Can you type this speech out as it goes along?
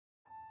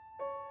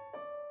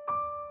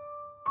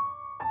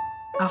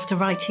After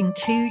writing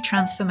 2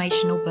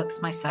 transformational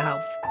books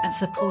myself and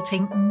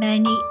supporting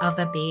many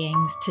other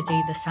beings to do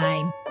the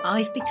same,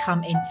 I've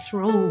become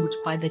enthralled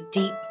by the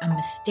deep and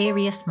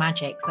mysterious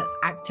magic that's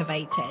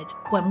activated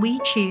when we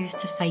choose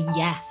to say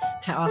yes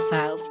to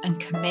ourselves and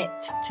commit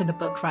to the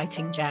book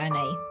writing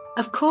journey.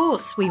 Of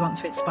course, we want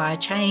to inspire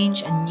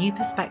change and new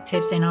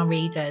perspectives in our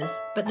readers,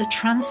 but the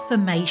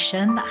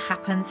transformation that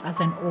happens as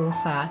an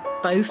author,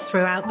 both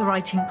throughout the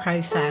writing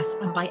process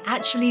and by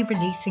actually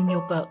releasing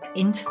your book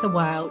into the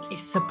world,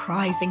 is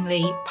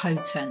surprisingly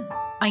potent.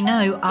 I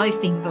know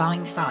I've been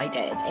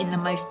blindsided in the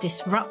most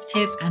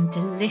disruptive and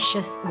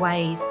delicious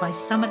ways by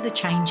some of the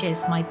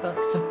changes my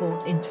books have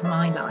brought into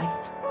my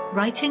life.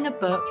 Writing a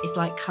book is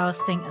like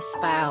casting a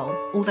spell.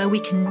 Although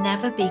we can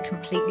never be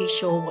completely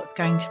sure what's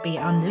going to be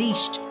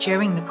unleashed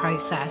during the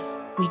process,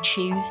 we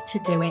choose to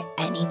do it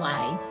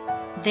anyway.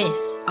 This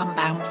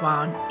Unbound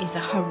One is a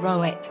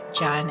heroic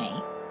journey.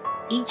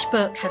 Each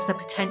book has the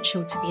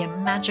potential to be a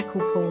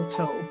magical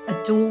portal,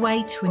 a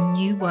doorway to a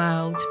new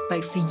world,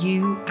 both for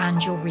you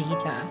and your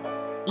reader.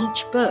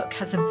 Each book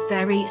has a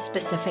very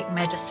specific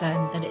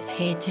medicine that it's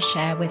here to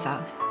share with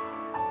us.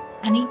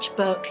 And each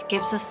book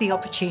gives us the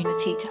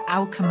opportunity to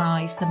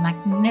alchemize the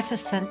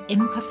magnificent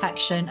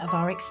imperfection of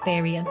our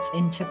experience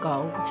into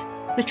gold.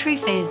 The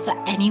truth is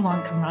that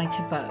anyone can write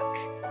a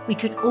book. We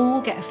could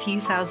all get a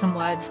few thousand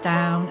words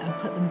down and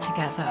put them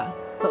together.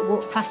 But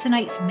what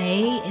fascinates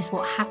me is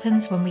what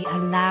happens when we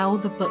allow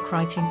the book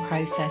writing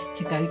process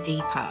to go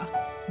deeper.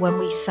 When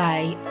we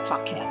say,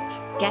 fuck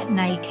it, get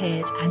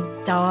naked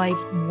and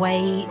dive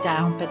way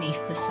down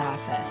beneath the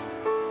surface.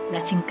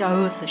 Letting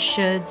go of the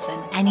shoulds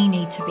and any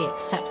need to be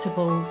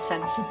acceptable,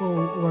 sensible,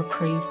 or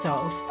approved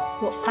of.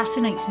 What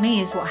fascinates me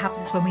is what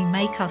happens when we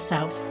make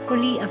ourselves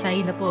fully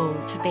available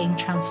to being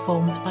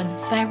transformed by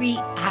the very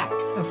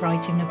act of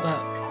writing a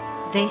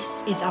book.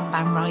 This is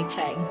Unbound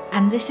Writing,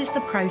 and this is the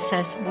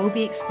process we'll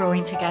be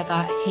exploring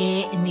together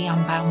here in the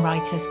Unbound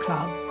Writers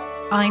Club.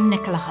 I'm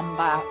Nicola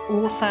Humber,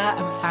 author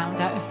and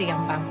founder of the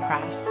Unbound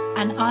Press,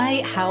 and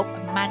I help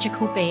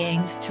magical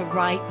beings to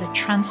write the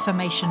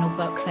transformational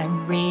book they're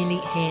really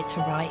here to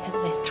write at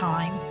this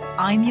time.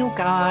 I'm your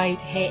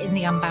guide here in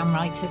the Unbound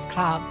Writers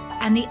Club,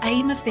 and the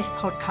aim of this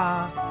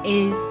podcast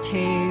is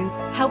to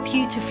help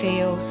you to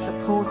feel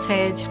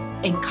supported,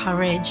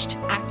 encouraged,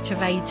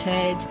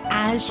 activated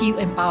as you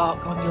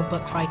embark on your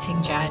book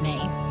writing journey.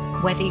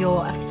 Whether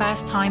you're a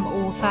first-time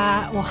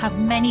author or have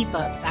many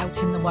books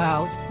out in the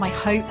world, my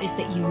hope is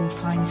that you will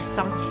find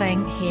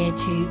something here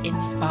to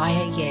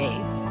inspire you.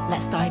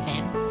 Let's dive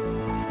in.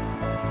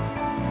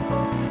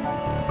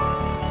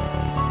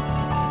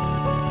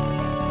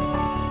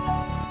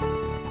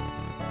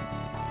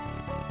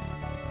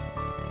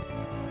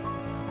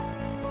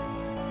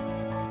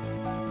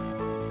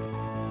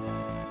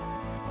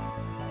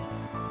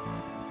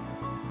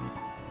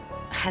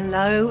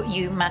 Hello,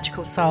 you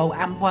magical soul,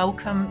 and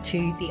welcome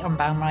to the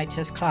Unbound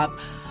Writers Club.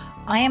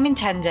 I am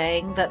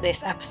intending that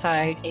this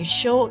episode is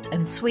short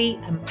and sweet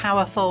and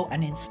powerful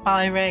and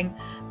inspiring,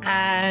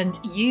 and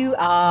you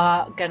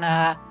are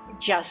gonna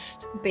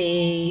just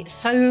be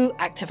so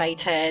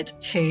activated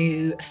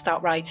to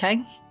start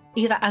writing,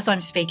 either as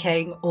I'm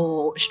speaking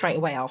or straight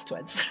away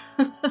afterwards.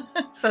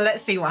 So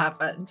let's see what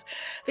happens,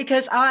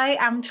 because I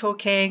am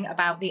talking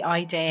about the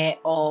idea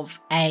of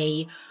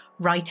a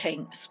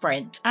writing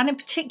sprint, and in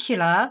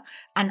particular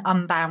an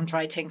unbound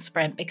writing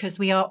sprint, because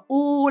we are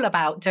all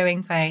about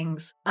doing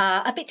things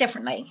a bit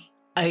differently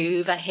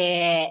over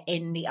here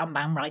in the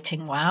unbound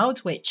writing world,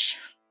 which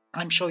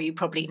I'm sure you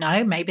probably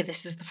know. Maybe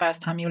this is the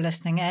first time you're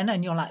listening in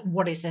and you're like,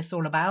 what is this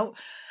all about?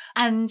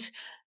 And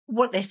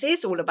what this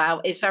is all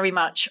about is very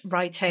much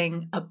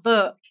writing a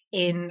book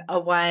in a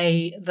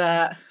way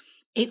that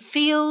it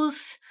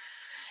feels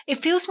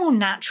more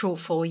natural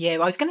for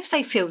you. I was going to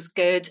say feels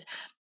good.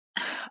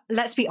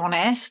 Let's be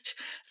honest,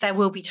 there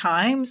will be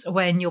times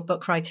when your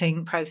book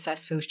writing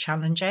process feels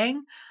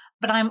challenging,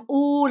 but I'm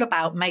all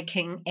about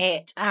making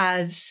it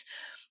as,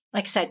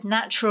 like I said,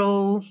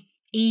 natural,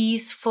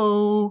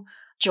 easeful,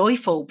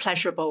 joyful,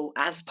 pleasurable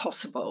as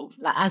possible,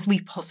 like as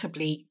we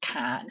possibly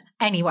can.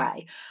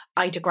 Anyway,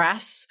 I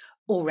digress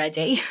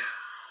already.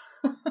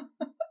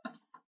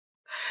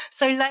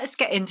 So let's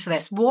get into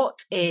this.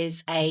 What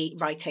is a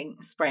writing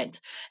sprint?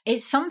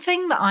 It's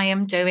something that I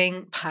am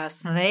doing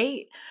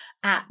personally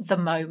at the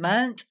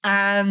moment.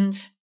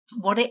 And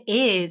what it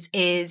is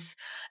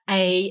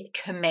a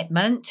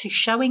commitment to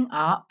showing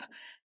up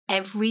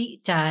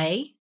every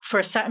day for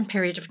a certain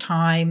period of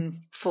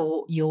time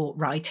for your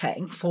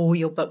writing, for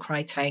your book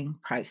writing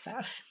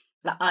process.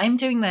 Like, I'm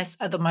doing this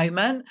at the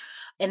moment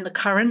in the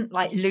current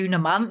lunar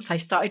month. I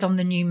started on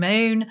the new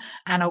moon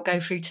and I'll go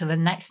through to the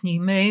next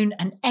new moon.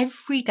 And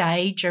every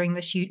day during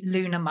this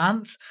lunar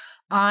month,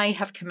 I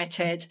have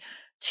committed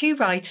to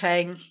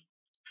writing,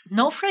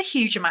 not for a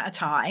huge amount of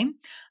time,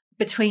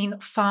 between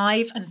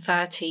 5 and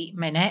 30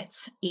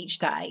 minutes each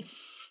day.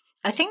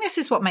 I think this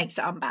is what makes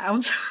it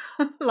unbound,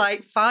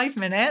 like 5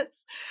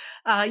 minutes.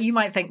 You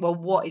might think, well,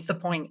 what is the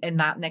point in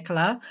that,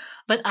 Nicola?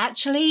 But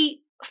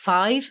actually,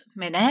 5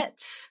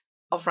 minutes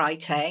of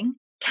writing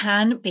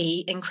can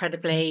be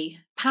incredibly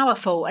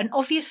powerful. And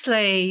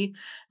obviously,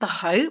 the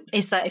hope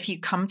is that if you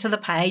come to the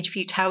page, if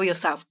you tell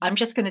yourself, I'm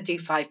just going to do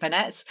 5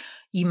 minutes,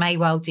 you may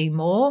well do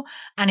more.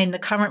 And in the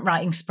current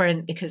writing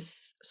sprint,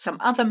 because some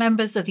other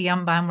members of the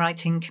Unbound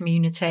Writing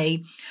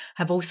community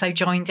have also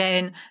joined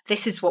in,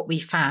 this is what we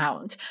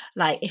found.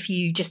 Like, if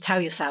you just tell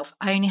yourself,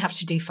 I only have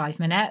to do 5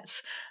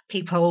 minutes,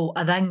 people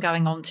are then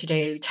going on to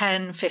do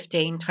 10,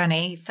 15,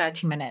 20,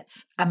 30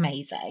 minutes.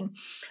 Amazing.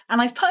 And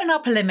I've put an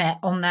upper limit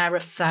on there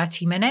of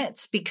 30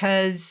 minutes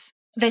because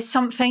there's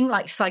something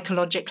like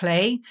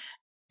psychologically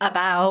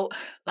about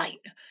like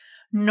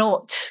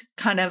not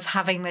kind of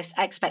having this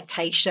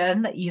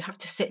expectation that you have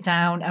to sit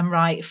down and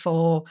write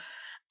for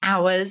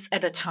hours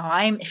at a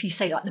time. If you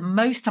say like the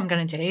most I'm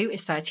going to do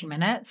is 30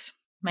 minutes,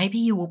 maybe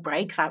you will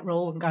break that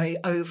rule and go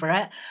over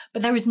it.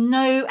 But there is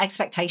no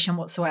expectation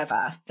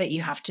whatsoever that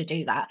you have to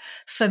do that.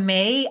 For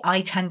me,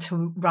 I tend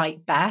to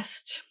write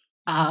best,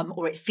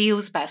 or it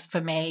feels best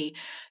for me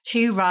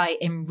to write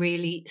in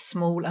really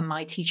small and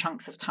mighty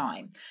chunks of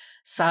time.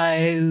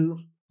 So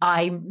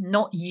I'm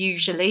not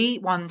usually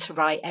one to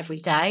write every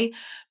day,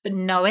 but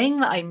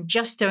knowing that I'm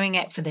just doing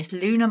it for this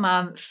lunar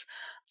month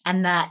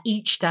and that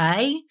each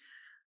day,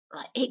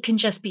 like, it can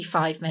just be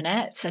 5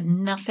 minutes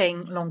and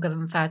nothing longer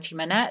than 30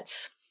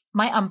 minutes.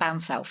 My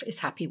unbound self is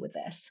happy with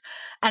this.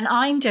 And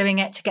I'm doing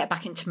it to get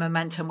back into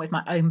momentum with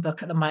my own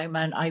book at the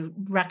moment. I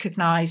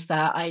recognize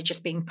that I've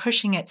just been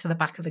pushing it to the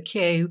back of the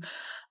queue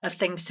of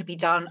things to be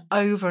done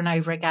over and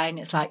over again.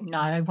 It's like, no,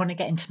 I want to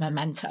get into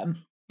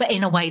momentum, but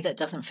in a way that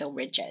doesn't feel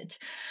rigid.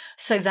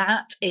 So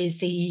that is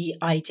the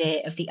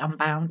idea of the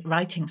Unbound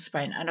Writing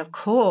Sprint. And of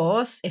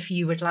course, if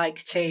you would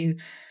like to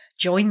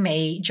join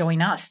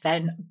us,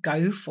 then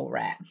go for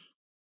it.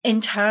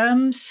 In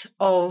terms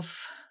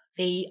of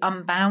the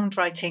Unbound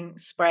Writing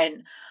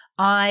Sprint,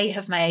 I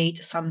have made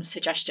some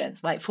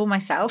suggestions, like for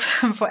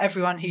myself and for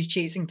everyone who's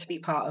choosing to be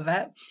part of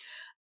it.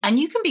 And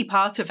you can be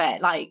part of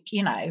it, like,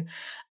 you know,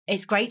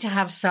 it's great to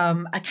have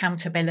some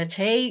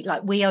accountability.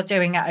 Like we are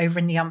doing it over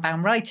in the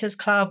Unbound Writers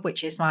Club,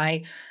 which is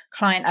my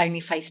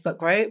client-only Facebook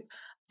group.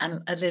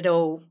 And a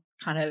little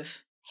kind of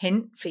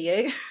hint for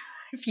you,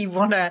 if you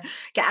want to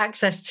get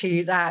access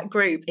to that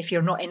group, if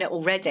you're not in it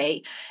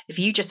already, if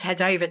you just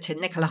head over to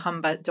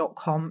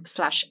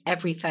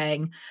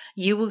nicolahumbert.com/everything,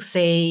 you will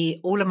see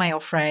all of my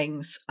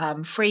offerings,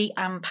 free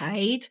and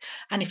paid.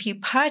 And if you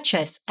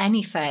purchase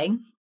anything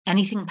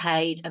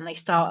paid, and they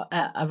start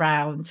at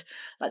around,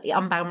 like the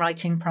Unbound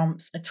Writing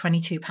prompts are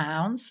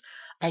 £22,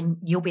 and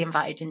you'll be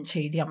invited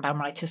into the Unbound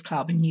Writers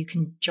Club and you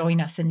can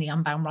join us in the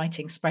Unbound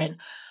Writing Sprint.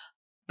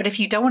 But if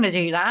you don't want to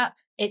do that,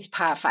 it's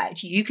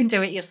perfect. You can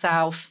do it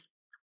yourself,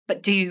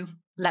 but do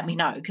let me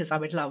know, because I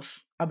would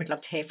love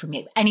to hear from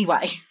you.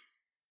 Anyway,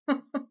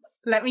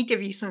 let me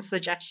give you some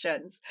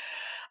suggestions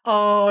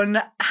on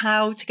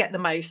how to get the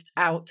most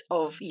out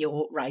of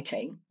your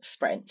writing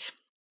sprint.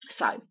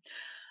 So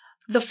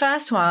the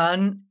first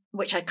one,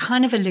 which I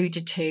kind of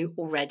alluded to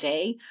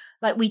already,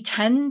 like we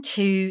tend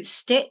to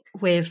stick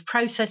with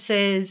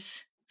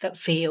processes that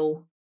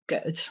feel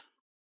good,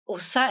 or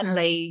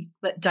certainly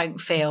that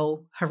don't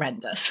feel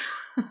horrendous.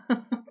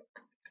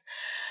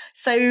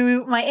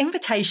 So my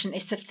invitation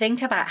is to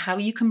think about how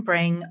you can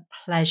bring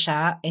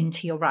pleasure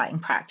into your writing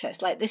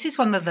practice. Like this is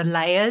one of the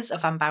layers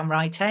of Unbound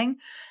Writing,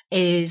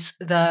 is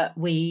that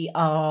we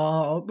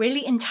are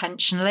really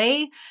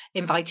intentionally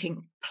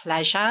inviting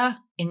pleasure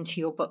into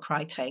your book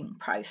writing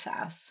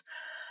process.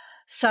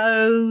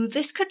 So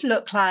this could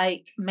look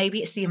like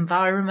maybe it's the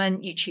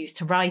environment you choose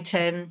to write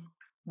in,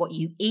 what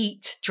you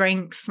eat,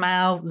 drink,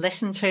 smell,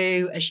 listen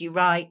to as you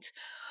write,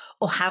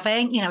 or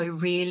having, you know, a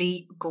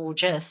really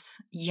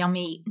gorgeous,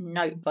 yummy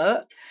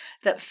notebook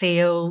that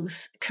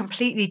feels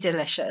completely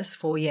delicious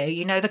for you.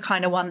 You know, the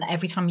kind of one that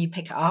every time you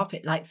pick it up,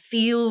 it like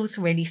feels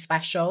really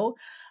special.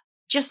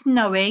 Just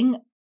knowing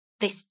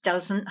this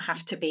doesn't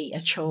have to be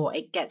a chore.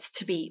 It gets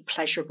to be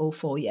pleasurable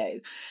for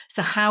you.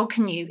 So how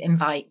can you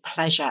invite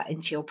pleasure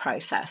into your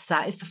process?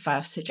 That is the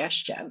first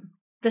suggestion.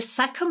 The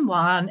second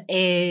one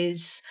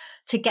is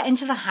to get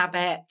into the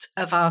habit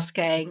of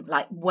asking,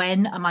 like,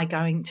 when am I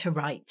going to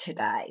write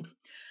today?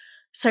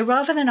 So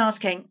rather than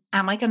asking,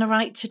 am I going to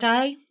write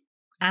today?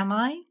 Am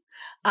I?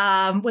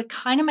 We're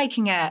kind of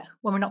making it,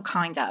 well, we're not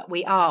kind of,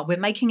 we're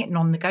making it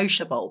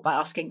non-negotiable by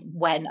asking,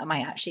 when am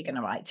I actually going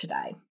to write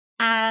today?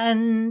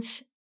 And,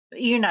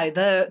 you know,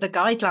 the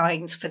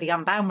guidelines for the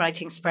Unbound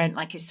Writing Sprint,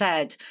 like I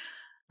said,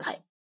 like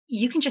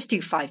you can just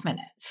do 5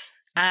 minutes.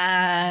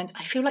 And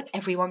I feel like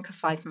everyone could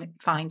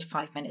find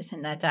 5 minutes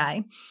in their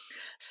day.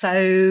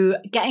 So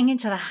getting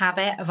into the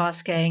habit of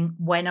asking,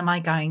 when am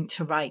I going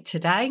to write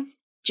today?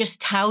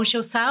 Just tells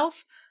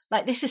yourself,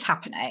 like, this is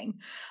happening.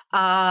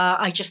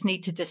 I just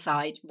need to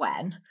decide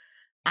when.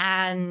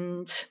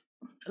 And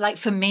like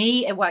for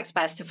me, it works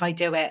best if I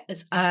do it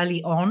as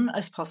early on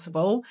as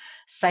possible.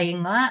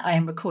 Saying that, I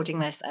am recording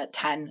this at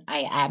 10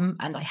 a.m.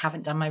 and I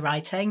haven't done my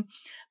writing,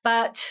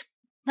 but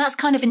that's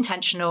kind of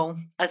intentional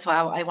as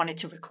well. I wanted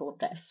to record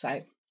this.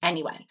 So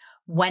anyway,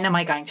 when am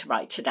I going to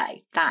write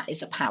today? That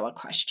is a power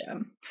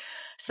question.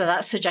 So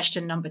that's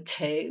suggestion number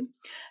 2.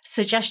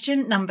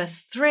 Suggestion number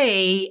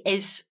 3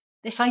 is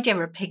this idea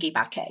of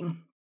piggybacking.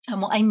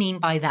 And what I mean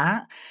by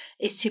that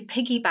is to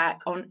piggyback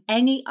on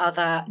any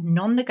other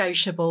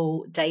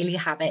non-negotiable daily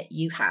habit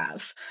you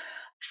have.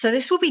 So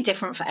this will be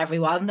different for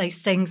everyone, those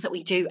things that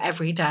we do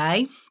every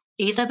day,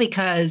 either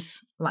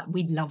because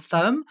we love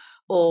them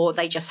or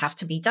they just have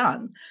to be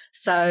done.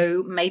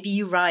 So maybe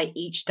you write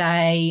each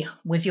day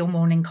with your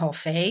morning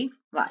coffee.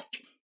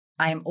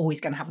 I am always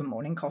going to have a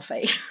morning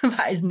coffee.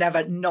 That is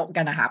never not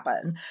going to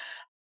happen.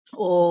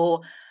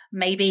 Or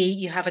maybe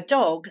you have a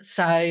dog,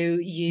 so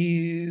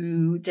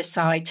you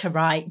decide to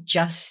write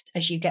just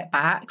as you get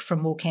back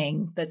from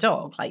walking the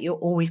dog. You're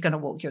always going to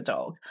walk your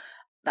dog.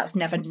 That's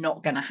never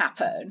not going to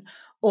happen.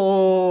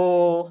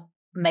 Or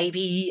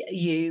maybe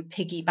you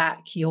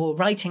piggyback your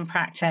writing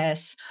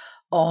practice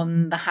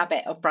on the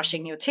habit of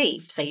brushing your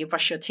teeth. So you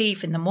brush your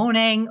teeth in the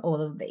morning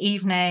or the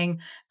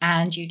evening,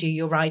 and you do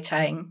your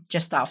writing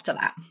just after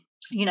that.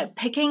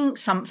 Picking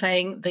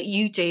something that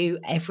you do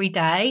every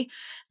day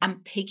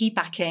and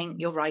piggybacking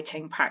your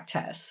writing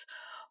practice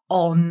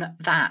on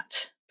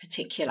that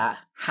particular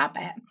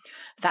habit.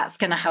 That's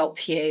going to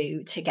help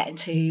you to get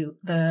into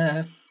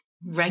the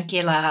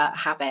regular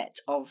habit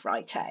of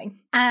writing.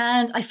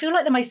 And I feel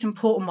like the most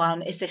important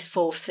one is this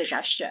 4th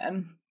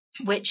suggestion,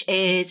 which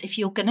is if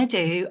you're going to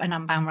do an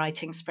Unbound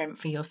writing sprint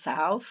for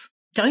yourself,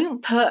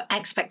 don't put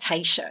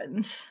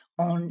expectations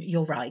on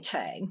your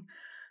writing.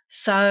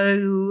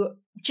 So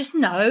just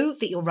know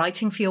that you're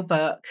writing for your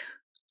book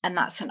and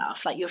that's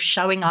enough. You're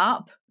showing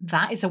up,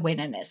 that is a win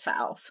in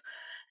itself.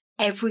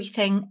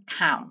 Everything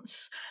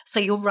counts. So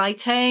you're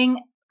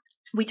writing,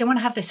 we don't want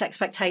to have this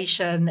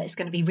expectation that it's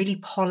going to be really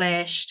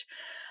polished,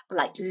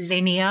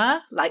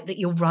 linear, that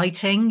you're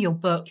writing your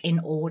book in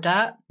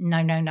order.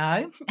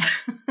 No.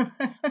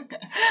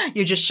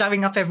 You're just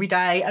showing up every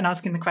day and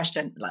asking the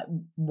question,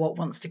 what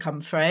wants to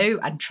come through,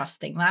 and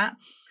trusting that.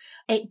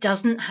 It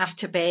doesn't have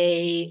to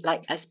be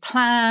as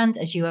planned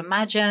as you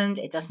imagined.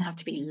 It doesn't have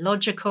to be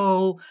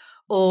logical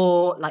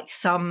or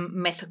some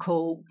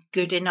mythical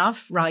good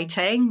enough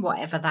writing,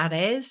 whatever that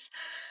is.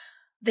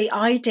 The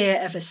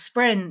idea of a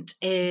sprint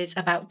is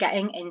about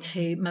getting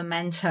into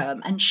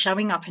momentum and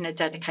showing up in a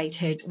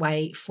dedicated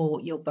way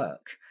for your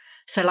book.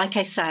 So like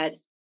I said,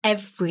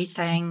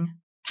 everything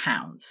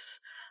counts.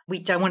 We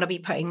don't want to be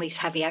putting these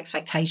heavy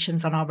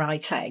expectations on our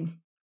writing,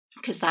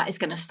 because that is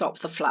going to stop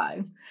the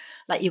flow.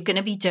 You're going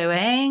to be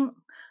doing,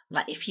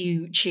 if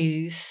you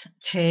choose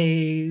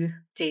to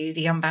do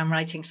the Unbound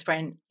writing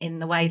sprint in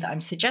the way that I'm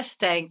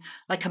suggesting,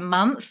 a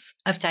month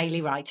of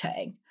daily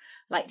writing.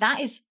 That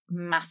is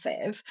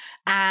massive.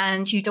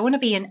 And you don't want to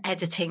be in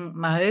editing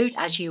mode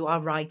as you are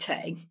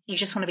writing. You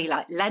just want to be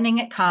letting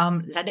it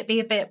come, let it be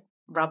a bit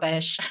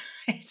rubbish.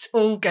 It's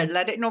all good.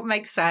 Let it not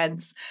make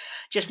sense.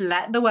 Just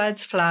let the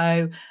words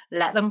flow,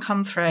 let them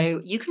come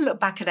through. You can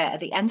look back at it at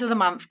the end of the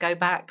month, go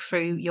back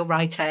through your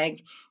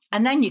writing,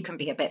 and then you can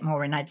be a bit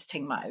more in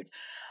editing mode.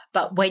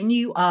 But when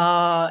you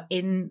are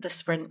in the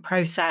sprint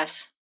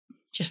process,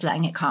 just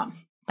letting it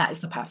come. That is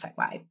the perfect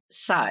way.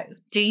 So,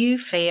 do you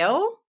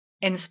feel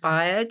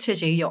inspired to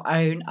do your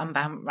own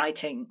Unbound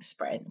writing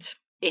sprint?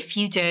 If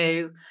you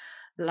do,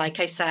 like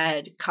I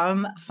said,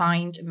 come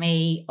find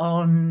me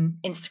on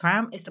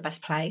Instagram is the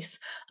best place.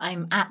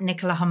 I'm at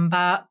Nicola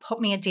Humber. Put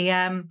me a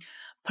DM,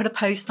 put a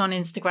post on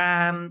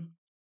Instagram,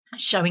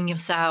 showing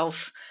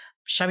yourself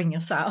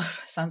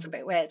sounds a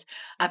bit weird,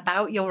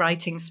 about your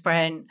writing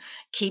sprint.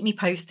 Keep me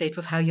posted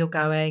with how you're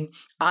going.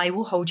 I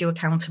will hold you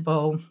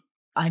accountable.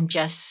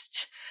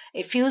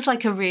 It feels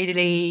like a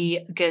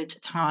really good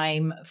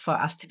time for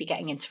us to be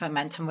getting into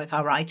momentum with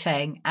our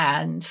writing,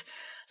 and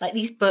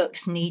these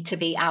books need to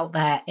be out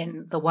there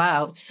in the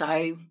world.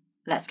 So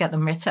let's get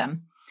them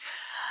written.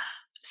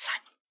 So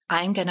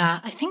I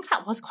think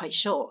that was quite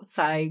short.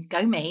 So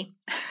go me.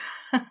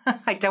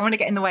 I don't want to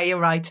get in the way of your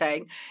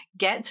writing.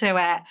 Get to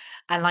it.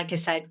 And like I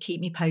said,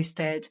 keep me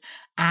posted.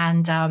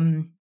 And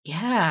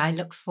I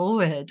look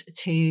forward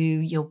to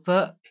your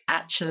book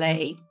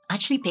actually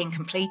being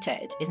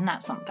completed. Isn't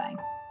that something?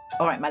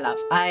 All right, my love.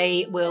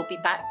 I will be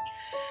back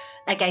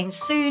again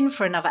soon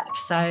for another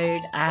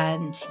episode.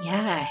 And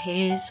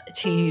here's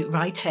to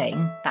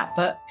writing that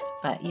book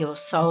that your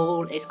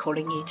soul is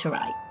calling you to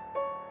write.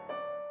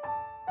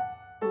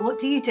 What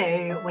do you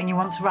do when you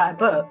want to write a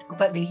book,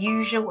 but the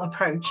usual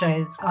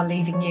approaches are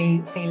leaving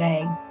you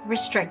feeling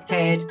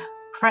restricted,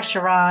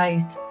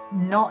 pressurized,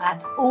 not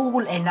at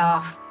all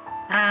enough,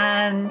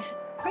 and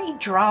pretty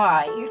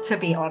dry, to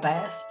be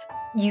honest?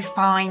 You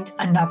find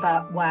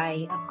another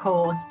way, of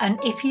course. And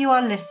if you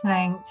are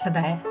listening to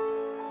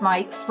this,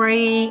 my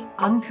free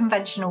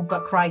unconventional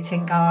book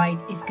writing guide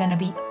is going to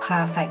be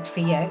perfect for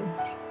you.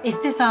 It's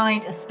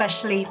designed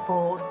especially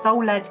for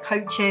soul-led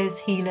coaches,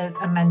 healers,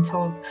 and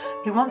mentors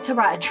who want to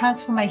write a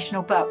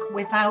transformational book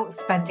without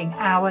spending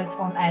hours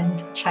on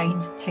end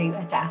chained to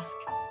a desk.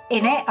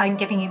 In it, I'm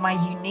giving you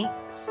my unique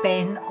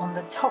spin on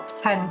the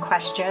top 10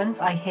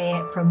 questions I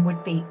hear from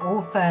would-be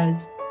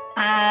authors,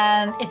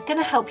 and it's going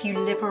to help you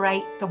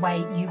liberate the way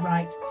you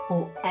write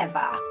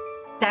forever.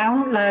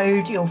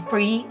 Download your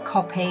free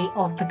copy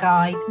of the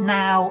guide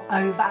now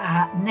over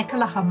at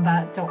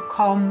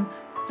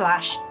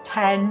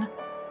nicolahumber.com/10,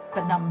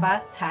 the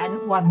number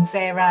 10,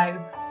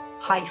 10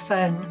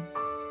 hyphen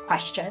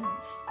questions.